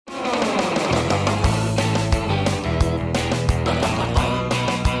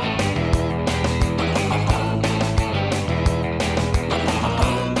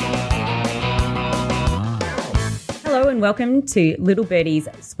and welcome to Little Birdie's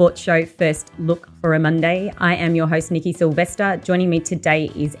Sports Show First Look for a Monday. I am your host, Nikki Sylvester. Joining me today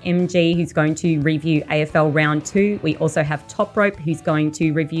is MG, who's going to review AFL Round 2. We also have Top Rope, who's going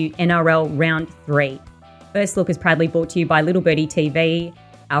to review NRL Round 3. First Look is proudly brought to you by Little Birdie TV,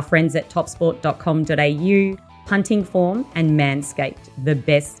 our friends at topsport.com.au, Punting Form and Manscaped, the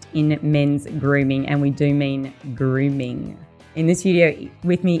best in men's grooming, and we do mean grooming. In the studio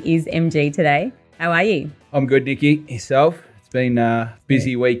with me is MG today. How are you? I'm good, Nikki. Yourself? It's been a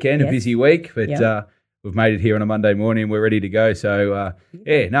busy weekend, a busy week, but we've made it here on a Monday morning. We're ready to go. So,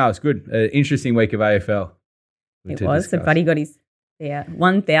 it's good. Interesting week of AFL. It was. So, Buddy got his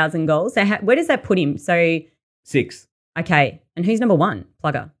 1,000 goals. So, where does that put him? So 6. Okay. And who's number 1?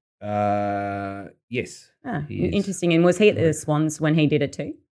 Plugger? Yes. Interesting. And was he at the Swans when he did it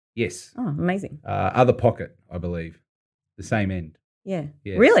too? Yes. Oh, amazing. Other pocket, I believe. The same end. Yeah.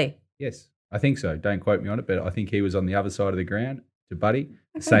 Yes. Really? Yes. I think so. Don't quote me on it, but I think he was on the other side of the ground to Buddy,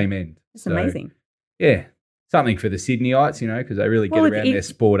 same end. That's amazing. Yeah. Something for the Sydneyites, because they really get around their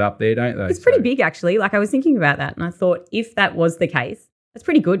sport up there, don't they? It's pretty big, actually. Like, I was thinking about that, and I thought if that was the case, that's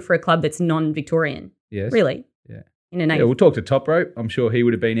pretty good for a club that's non-Victorian. Yes. Really? Yeah. In a name. Yeah, we'll talk to Top Rope. I'm sure he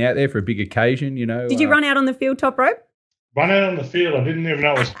would have been out there for a big occasion, Did you run out on the field, Top Rope? Run out on the field. I didn't even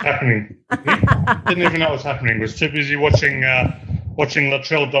know what was happening. Didn't even know what was happening. Was too busy watching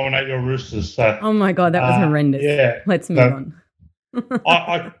Latrell dominate your Roosters. So, oh my God, that was horrendous. Yeah. Let's move on.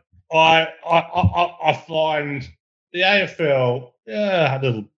 I find the AFL, a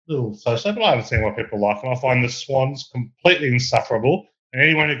little so-so, but I understand why people like them. I find the Swans completely insufferable, and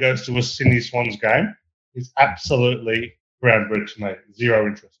anyone who goes to a Sydney Swans game is absolutely groundbreaking to me. Zero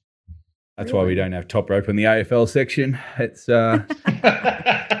interest. That's why we don't have Top Rope in the AFL section. It's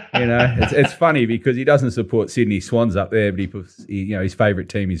it's funny because he doesn't support Sydney Swans up there, but his favourite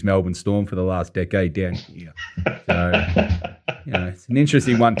team is Melbourne Storm for the last decade down here. So it's an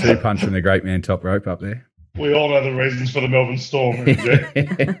interesting 1-2 punch from the great man Top Rope up there. We all know the reasons for the Melbourne Storm.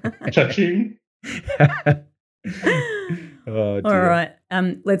 Cha-ching. Oh, all right.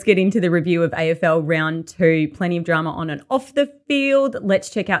 Let's get into the review of AFL Round 2. Plenty of drama on and off the field. Let's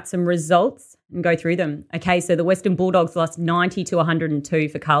check out some results and go through them. Okay, so the Western Bulldogs lost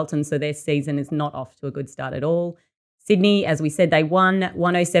 90-102 for Carlton, so their season is not off to a good start at all. Sydney, as we said, they won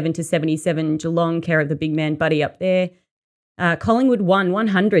 107-77. Geelong, care of the big man Buddy up there. Collingwood won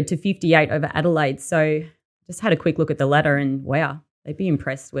 100-58 over Adelaide. So just had a quick look at the ladder and, wow, they'd be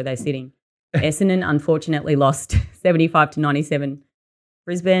impressed where they're sitting. Essendon unfortunately lost 75-97.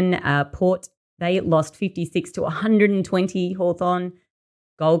 Brisbane, Port, they lost 56-120. Hawthorn,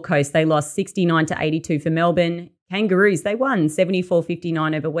 Gold Coast, they lost 69-82 for Melbourne. Kangaroos, they won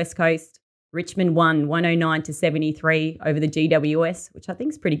 74-59 over West Coast. Richmond won 109-73 over the GWS, which I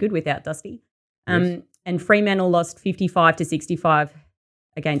think is pretty good without Dusty. Yes. And Fremantle lost 55-65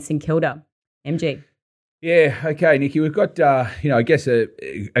 against St Kilda. MG. Yeah, okay, Nikki. We've got, I guess a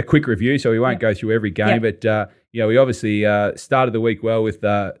quick review, so we won't go through every game, but, we obviously started the week well with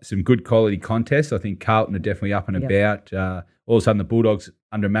some good quality contests. I think Carlton are definitely up and about. All of a sudden, the Bulldogs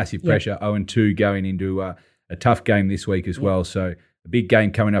under massive pressure, 0-2 going into a tough game this week as well. So a big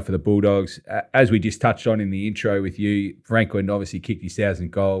game coming up for the Bulldogs. As we just touched on in the intro with you, Franklin obviously kicked his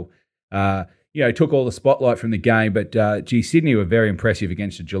 1,000th goal. Took all the spotlight from the game, but Sydney were very impressive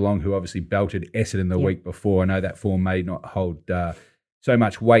against the Geelong, who obviously belted Essendon the week before. I know that form may not hold so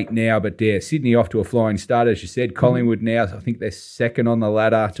much weight now, but Sydney off to a flying start, as you said. Collingwood now, I think they're second on the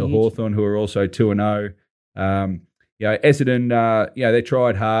ladder to Hawthorn, who are also 2-0. Essendon, they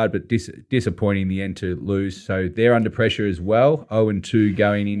tried hard, but disappointing in the end to lose. So they're under pressure as well, 0-2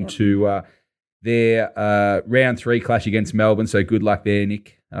 going into their round 3 clash against Melbourne. So good luck there,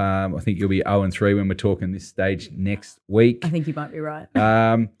 Nick. I think you'll be 0-3 when we're talking this stage next week. I think you might be right.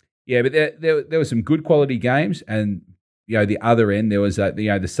 But there were some good quality games, and the other end there was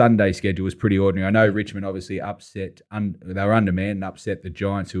the Sunday schedule was pretty ordinary. I know Richmond obviously upset, they were undermanned and upset the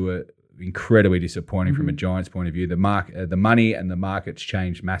Giants, who were incredibly disappointing from a Giants point of view. The money and the markets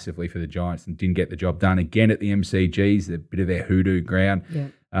changed massively for the Giants and didn't get the job done again at the MCGs, a bit of their hoodoo ground. Yeah.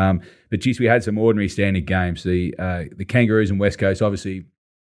 But geez, we had some ordinary standard games. The Kangaroos and West Coast, obviously.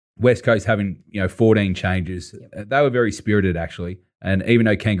 West Coast having 14 changes. They were very spirited actually, and even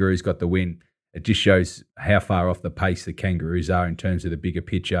though Kangaroos got the win, it just shows how far off the pace the Kangaroos are in terms of the bigger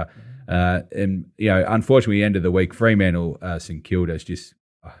picture. Unfortunately, end of the week, Fremantle, St Kilda is just,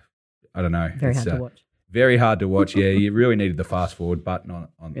 I don't know. Very hard to watch. Very hard to watch. Yeah, you really needed the fast forward button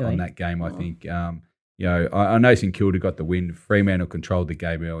on that game. I think. I know St Kilda got the win. Fremantle controlled the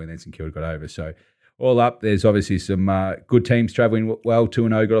game early, and then St Kilda got over. So all up, there's obviously some good teams travelling well.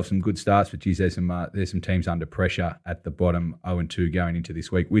 2-0 got off some good starts, but geez, there's some teams under pressure at the bottom, 0-2 going into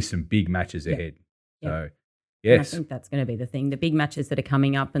this week with some big matches ahead. So, yes. And I think that's going to be the thing, the big matches that are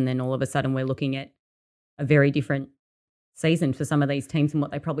coming up, and then all of a sudden we're looking at a very different season for some of these teams and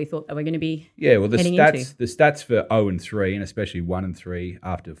what they probably thought they were going to be the stats for 0-3 and especially 1-3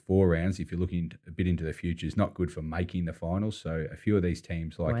 after 4 rounds, if you're looking a bit into the future, is not good for making the finals. So a few of these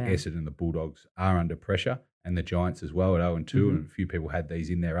teams like Essendon and the Bulldogs are under pressure, and the Giants as well at 0-2, and a few people had these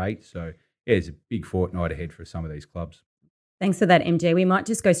in their 8. So it's a big fortnight ahead for some of these clubs. Thanks for that, MJ. We might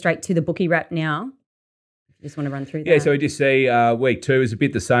just go straight to the bookie wrap now. Just want to run through that. Yeah, so we just see week 2 is a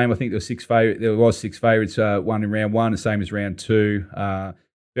bit the same. I think there was 6 favourites, one in round 1, the same as round 2.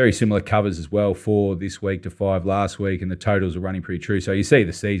 Very similar covers as well, 4 this week to 5 last week, and the totals are running pretty true. So you see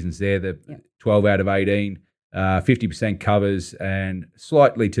the seasons there, the 12 out of 18, 50% covers, and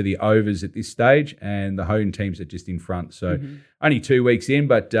slightly to the overs at this stage, and the home teams are just in front. So only 2 weeks in,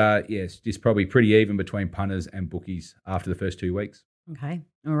 but it's just probably pretty even between punters and bookies after the first 2 weeks. Okay.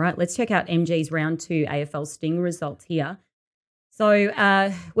 All right. Let's check out MG's round 2 AFL Sting results here. So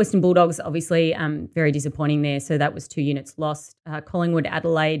Western Bulldogs, obviously very disappointing there. So that was 2 units lost. Collingwood,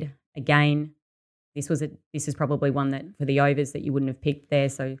 Adelaide, again, this is probably one that for the overs that you wouldn't have picked there.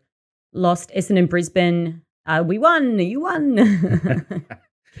 So lost. Essendon, Brisbane, we won. You won.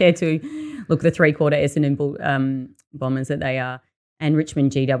 Care to look, the 3-quarter Essendon Bombers that they are. And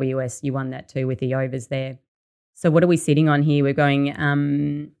Richmond, GWS, you won that too with the overs there. So what are we sitting on here? We're going...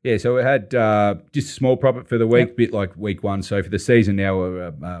 so we had just a small profit for the week, bit like week 1. So for the season now,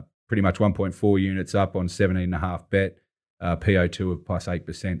 we're pretty much 1.4 units up on 17.5 bet, PO2 of plus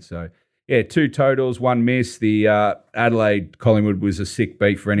 8%. So, 2 totals, 1 miss. The Adelaide Collingwood was a sick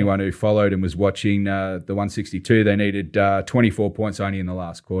beat for anyone who followed and was watching the 162. They needed 24 points only in the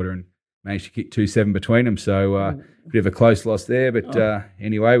last quarter and managed to kick 2-7 between them. So a bit of a close loss there. But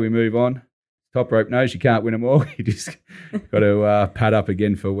anyway, we move on. Top rope knows you can't win them all. You just got to pad up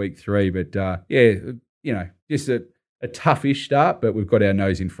again for week 3. But, just a toughish start, but we've got our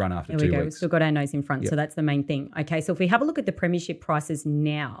nose in front after 2 weeks. We've still got our nose in front, so that's the main thing. Okay, so if we have a look at the premiership prices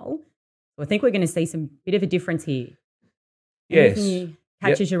now, I think we're going to see some bit of a difference here. Anything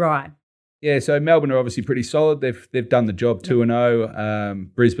catches your eye? Yeah, so Melbourne are obviously pretty solid. They've done the job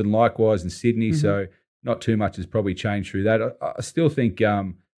 2-0. Brisbane likewise, and Sydney, so not too much has probably changed through that. I still think...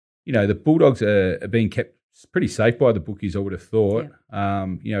 the Bulldogs are being kept pretty safe by the bookies, I would have thought,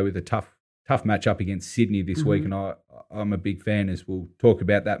 with a tough match up against Sydney this week, and I'm a big fan, as we'll talk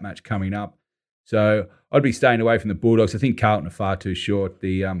about that match coming up. So I'd be staying away from the Bulldogs. I think Carlton are far too short.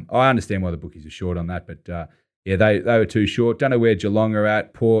 I understand why the bookies are short on that, but they were too short. Don't know where Geelong are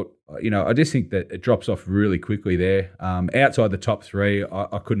at. Port, I just think that it drops off really quickly there. Outside the top 3,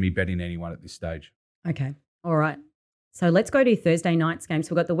 I couldn't be betting anyone at this stage. Okay, all right. So let's go to Thursday night's games.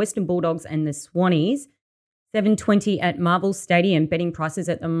 We've got the Western Bulldogs and the Swannies, 7.20 at Marvel Stadium. Betting prices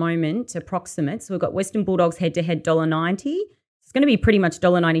at the moment approximate. So we've got Western Bulldogs head-to-head $1.90. It's going to be pretty much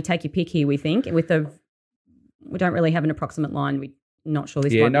 $1.90. Take your pick here, we think. We don't really have an approximate line. We're not sure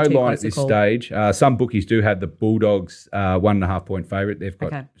this might be too line close at this to call. stage. Some bookies do have the Bulldogs 1.5 point favourite. They've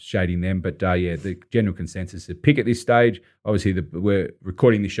got shading them. But, the general consensus is pick at this stage. Obviously, we're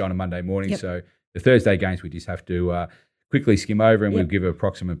recording this show on a Monday morning, so the Thursday games we just have to quickly skim over, and we'll give an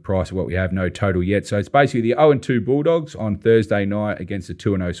approximate price of what we have. No total yet. So it's basically the 0-2 Bulldogs on Thursday night against the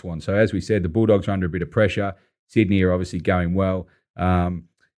 2-0 Swans. So as we said, the Bulldogs are under a bit of pressure. Sydney are obviously going well.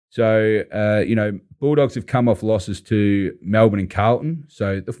 Bulldogs have come off losses to Melbourne and Carlton.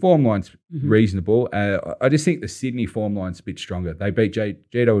 So the form line's reasonable. I just think the Sydney form line's a bit stronger. They beat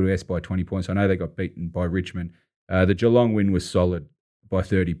GWS by 20 points. I know they got beaten by Richmond. The Geelong win was solid by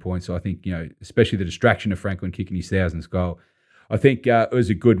 30 points. So I think, especially the distraction of Franklin kicking his 1000th goal, I think it was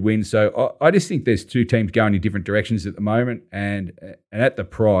a good win. So I just think there's 2 teams going in different directions at the moment. And at the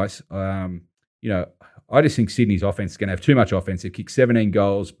price, I just think Sydney's offense is going to have too much offense. They've kicked 17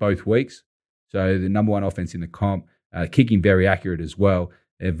 goals both weeks. So the number 1 offense in the comp, kicking very accurate as well.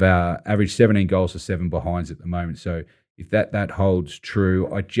 They've averaged 17 goals for 7 behinds at the moment. So if that holds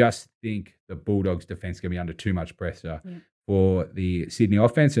true, I just think the Bulldogs' defense is going to be under too much pressure for the Sydney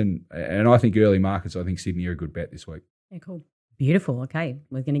offense. And I think early markets, I think Sydney are a good bet this week. Yeah, cool. Beautiful. Okay,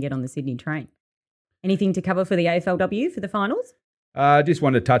 we're going to get on the Sydney train. Anything to cover for the AFLW for the finals? I just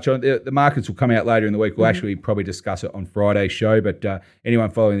wanted to touch on it. The markets will come out later in the week. We'll actually probably discuss it on Friday's show. But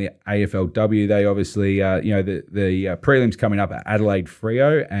anyone following the AFLW, they obviously, the prelims coming up are Adelaide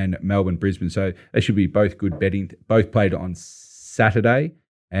Freo and Melbourne Brisbane. So they should be both good betting. Both played on Saturday.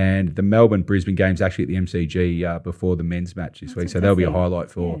 And the Melbourne Brisbane game's actually at the MCG before the men's match this week. So that'll be a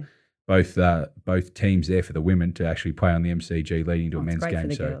highlight for both teams there for the women to actually play on the MCG leading to a men's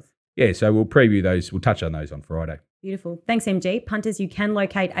game. So girls. yeah, so we'll preview those. We'll touch on those on Friday. Beautiful. Thanks, MG. Punters, you can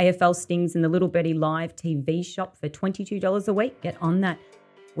locate AFL Stings in the Little Birdie Live TV shop for $22 a week. Get on that.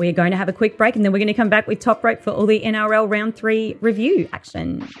 We're going to have a quick break and then we're going to come back with Top Rope for all the NRL Round 3 review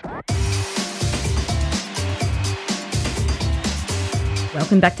action.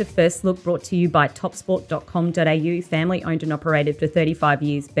 Welcome back to First Look, brought to you by topsport.com.au. Family owned and operated for 35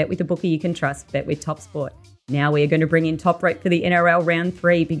 years. Bet with a bookie you can trust. Bet with TopSport. Now we are going to bring in Top Rope for the NRL Round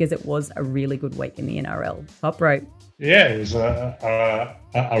 3 because it was a really good week in the NRL. Top Rope. Yeah, it was a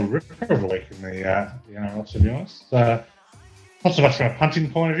ripper of a week in the NRL, to be honest. Not so much from a punting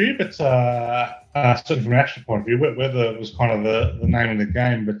point of view, but certainly from an action point of view. Weather was kind of the name of the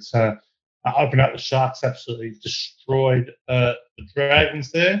game, but opened up the Sharks, absolutely destroyed the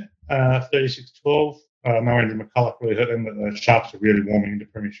Dragons there, 36-12. No Andrew McCulloch really hurt them, but the Sharks are really warming into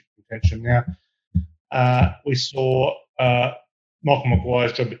premiership contention now. We saw Malcolm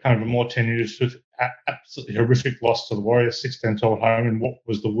Maguire's job become even more tenuous with absolutely horrific loss to the Warriors, 16-12 at home, in what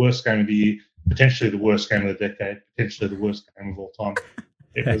was the worst game of the year, potentially the worst game of the decade, potentially the worst game of all time.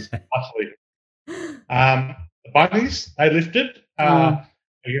 It was utterly. The Bunnies, they lifted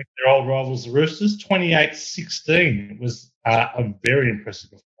against their old rivals, the Roosters, 28-16. It was a very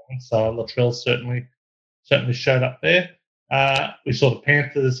impressive performance. Latrell certainly showed up there. We saw the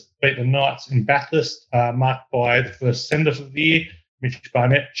Panthers beat the Knights in Bathurst, marked by the first send-off of the year. Mitch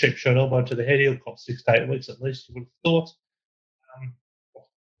Barnett, cheap shot elbow to the head. He'll cop 6 to 8 weeks at least, you would have thought.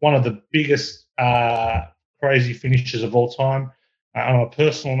 One of the biggest crazy finishes of all time. On a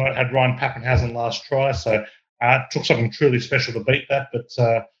personal note, had Ryan Pappenhausen last try, so it took something truly special to beat that,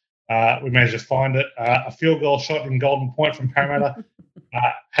 but we managed to find it. A field goal shot in Golden Point from Parramatta.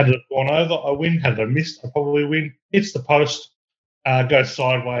 Had it gone over, I win. Had it missed, I probably win. Hits the post, goes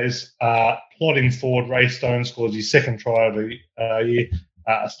sideways, plodding forward. Ray Stone scores his second try of the year.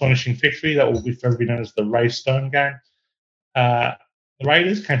 Astonishing victory. That will be forever known as the Ray Stone game. The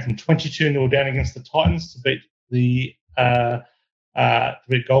Raiders came from 22-0 down against the Titans to beat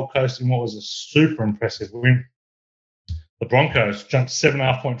Gold Coast in what was a super impressive win. The Broncos jumped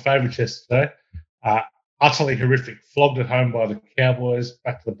 7.5-point favourites yesterday. Utterly horrific, flogged at home by the Cowboys.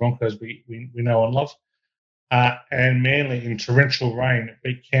 Back to the Broncos we know and love. And Manly, in torrential rain,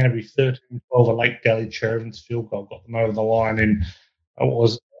 beat Canterbury 13-12. A late Daly Chervin's field goal got them over the line in what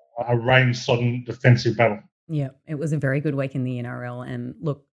was a rain-sodden defensive battle. Yeah, it was a very good week in the NRL. And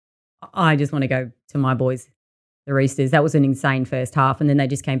look, I just want to go to my boys, the Roosters. That was an insane first half. And then they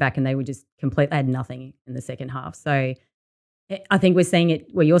just came back and they were just they had nothing in the second half. So I think we're seeing it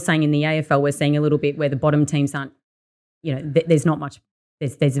where you're saying in the AFL, we're seeing a little bit where the bottom teams aren't, there's not much,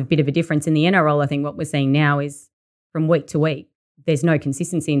 there's a bit of a difference. In the NRL, I think what we're seeing now is from week to week, there's no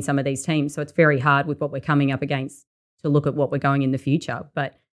consistency in some of these teams. So it's very hard with what we're coming up against to look at what we're going in the future.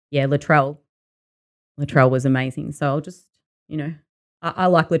 But yeah, Latrell was amazing. So I'll just, I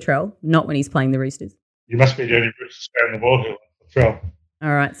like Latrell, not when he's playing the Roosters. You must be the only Roosters fan in the world who likes Latrell.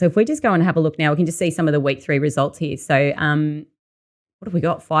 All right. So if we just go and have a look now, we can just see some of the week 3 results here. So what have we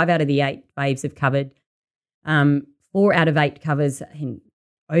got? 5 out of the 8 Babes have covered. 4 out of 8 covers in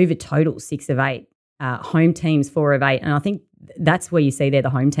over total 6 of 8. Home teams 4 of 8. And I think that's where you see there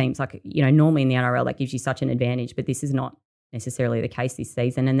the home teams. Like, normally in the NRL that gives you such an advantage, but this is not necessarily the case this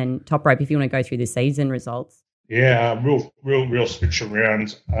season. And then Top Rope, if you want to go through the season results. Yeah, real switch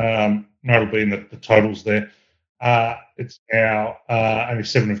around, notably in the totals there. It's now only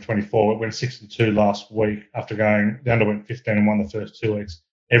 7 of 24. It went 6-2 last week after the underwent 15-1 the first 2 weeks.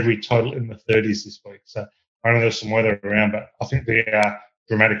 Every total in the 30s this week. So I know there's some weather around, but I think the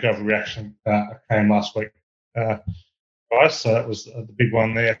dramatic overreaction came last week, guys. So that was the big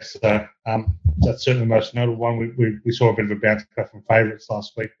one there. So that's certainly the most notable one. We saw a bit of a bounce back from favourites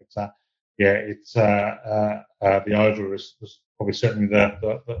last week, but it's the over was probably certainly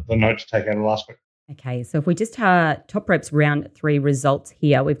the note to take out of last week. Okay, so if we just Top Rope's round 3 results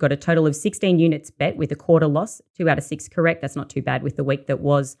here, we've got a total of 16 units bet with a quarter loss, 2 out of 6 correct. That's not too bad with the week that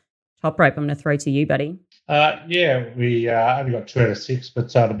was. Top Rope, I'm going to throw to you, buddy. We only got 2 out of 6,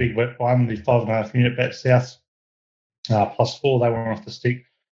 but the big one, the 5.5 unit bet South +4, they went off the stick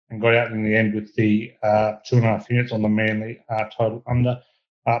and got out in the end with the 2.5 units on the Manly total under.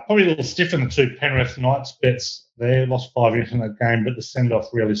 Probably a little stiff in the 2 Penrith Knights bets there, lost 5 units in that game, but the send-off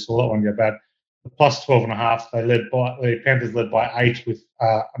really saw that one go bad. The +12.5, the Panthers led by 8 with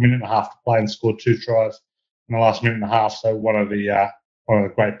a minute and a half to play and scored 2 tries in the last minute and a half. So one of the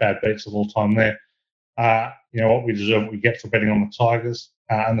great bad beats of all time there. What we deserve, what we get for betting on the Tigers,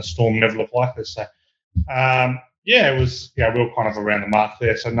 and the Storm never look like this. So Yeah, it was. Yeah, we were kind of around the mark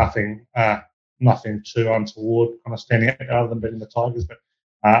there, so nothing too untoward, kind of standing out other than betting the Tigers. But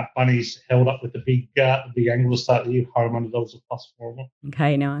Bunnies held up with the big angle to start the year. Home underdogs of +4.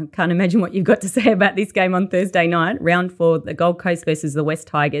 Okay, now I can't imagine what you've got to say about this game on Thursday night. Round 4, the Gold Coast versus the West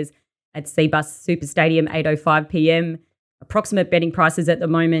Tigers at Cbus Super Stadium, 8:05 p.m. Approximate betting prices at the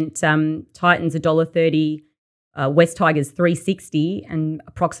moment: Titans $1.30, West Tigers $3.60, and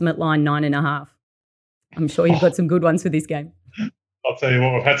approximate line 9.5. I'm sure you've got some good ones for this game. I'll tell you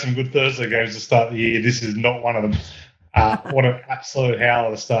what, we've had some good Thursday games to start the year. This is not one of them. What an absolute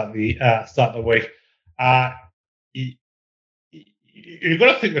howler to start the week. You've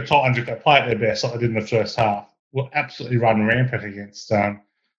got to think the Titans, if they play at their best like they did in the first half, will absolutely run rampant against the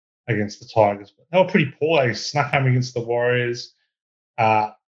Tigers. But they were pretty poor. They snuck home against the Warriors.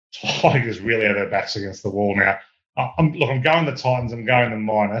 Tigers really have their backs against the wall now. I'm going the Titans. I'm going the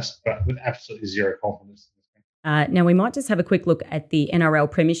minus, but with absolutely zero confidence. Now, we might just have a quick look at the NRL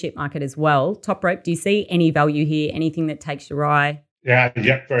Premiership market as well. Top Rope, do you see any value here, anything that takes your eye? Yeah,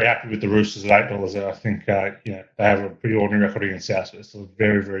 very happy with the Roosters at $8 there. I think they have a pretty ordinary record against South, but it's still a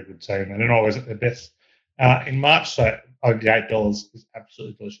very, very good team. They're not always at their best in March, so the $8 is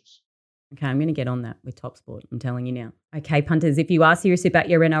absolutely delicious. Okay, I'm going to get on that with Top Sport, I'm telling you now. Okay, punters, if you are serious about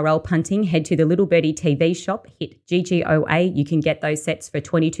your NRL punting, head to the Little Birdie TV shop, hit GGOA. You can get those sets for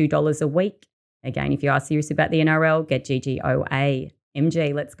 $22 a week. Again, if you are serious about the NRL, get GGOA.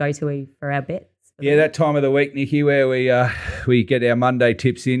 MG, let's go for our bets. Yeah, that time of the week, Nikki, where we get our Monday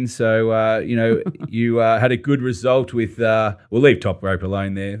tips in. So, you had a good result with we'll leave Top Rope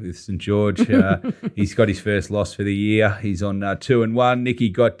alone there with St. George. He's got his first loss for the year. He's on 2-1. Nikki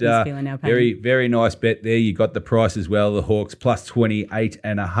got very, very nice bet there. You got the price as well, the Hawks,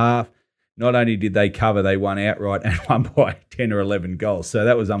 +28.5. Not only did they cover, they won outright and won by 10 or 11 goals. So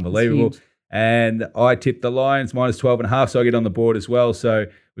that was unbelievable. And I tipped the Lions -12.5, so I get on the board as well. So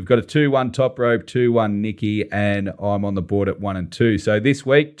we've got a 2-1 Top Rope, 2-1 Nikki, and I'm on the board at 1 and 2. So this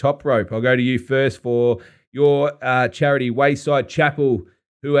week, Top Rope, I'll go to you first for your charity, Wayside Chapel.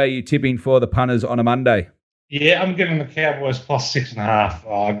 Who are you tipping for the punters on a Monday? Yeah, I'm getting the Cowboys +6.5.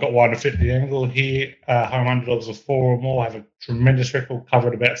 I've got one to fit the angle here. Home underdogs of 4 or more have a tremendous record,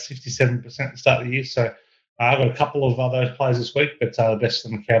 covered about 67% at the start of the year. So I've got a couple of those plays this week, but the best of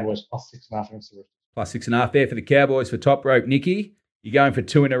them, Cowboys +6.5 against the Roosters. +6.5 there for the Cowboys for Top Rope. Nikki, you're going for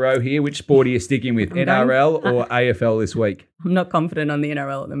 2 in a row here. Which sport are you sticking with, NRL or AFL this week? I'm not confident on the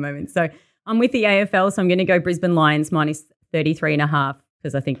NRL at the moment. So I'm with the AFL, so I'm going to go Brisbane Lions -33.5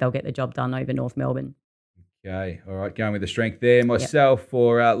 because I think they'll get the job done over North Melbourne. Okay, all right, going with the strength there. Myself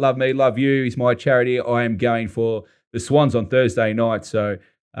for Love Me, Love You is my charity. I am going for the Swans on Thursday night, so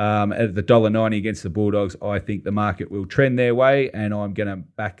at the $1.90 against the Bulldogs, I think the market will trend their way, and I'm going to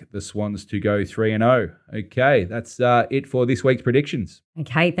back the Swans to go 3-0. Okay, that's it for this week's predictions.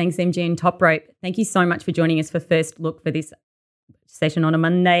 Okay, thanks, MG and Top Rope. Thank you so much for joining us for First Look for this session on a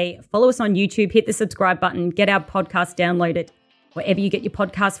Monday. Follow us on YouTube, hit the subscribe button, get our podcast downloaded wherever you get your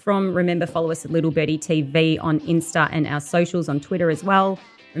podcast from. Remember, follow us at Little Birdie TV on Insta and our socials on Twitter as well.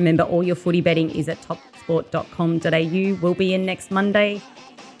 Remember, all your footy betting is at topsport.com.au. We'll be in next Monday.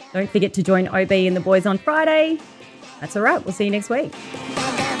 Don't forget to join OB and the boys on Friday. That's all right. We'll see you next week.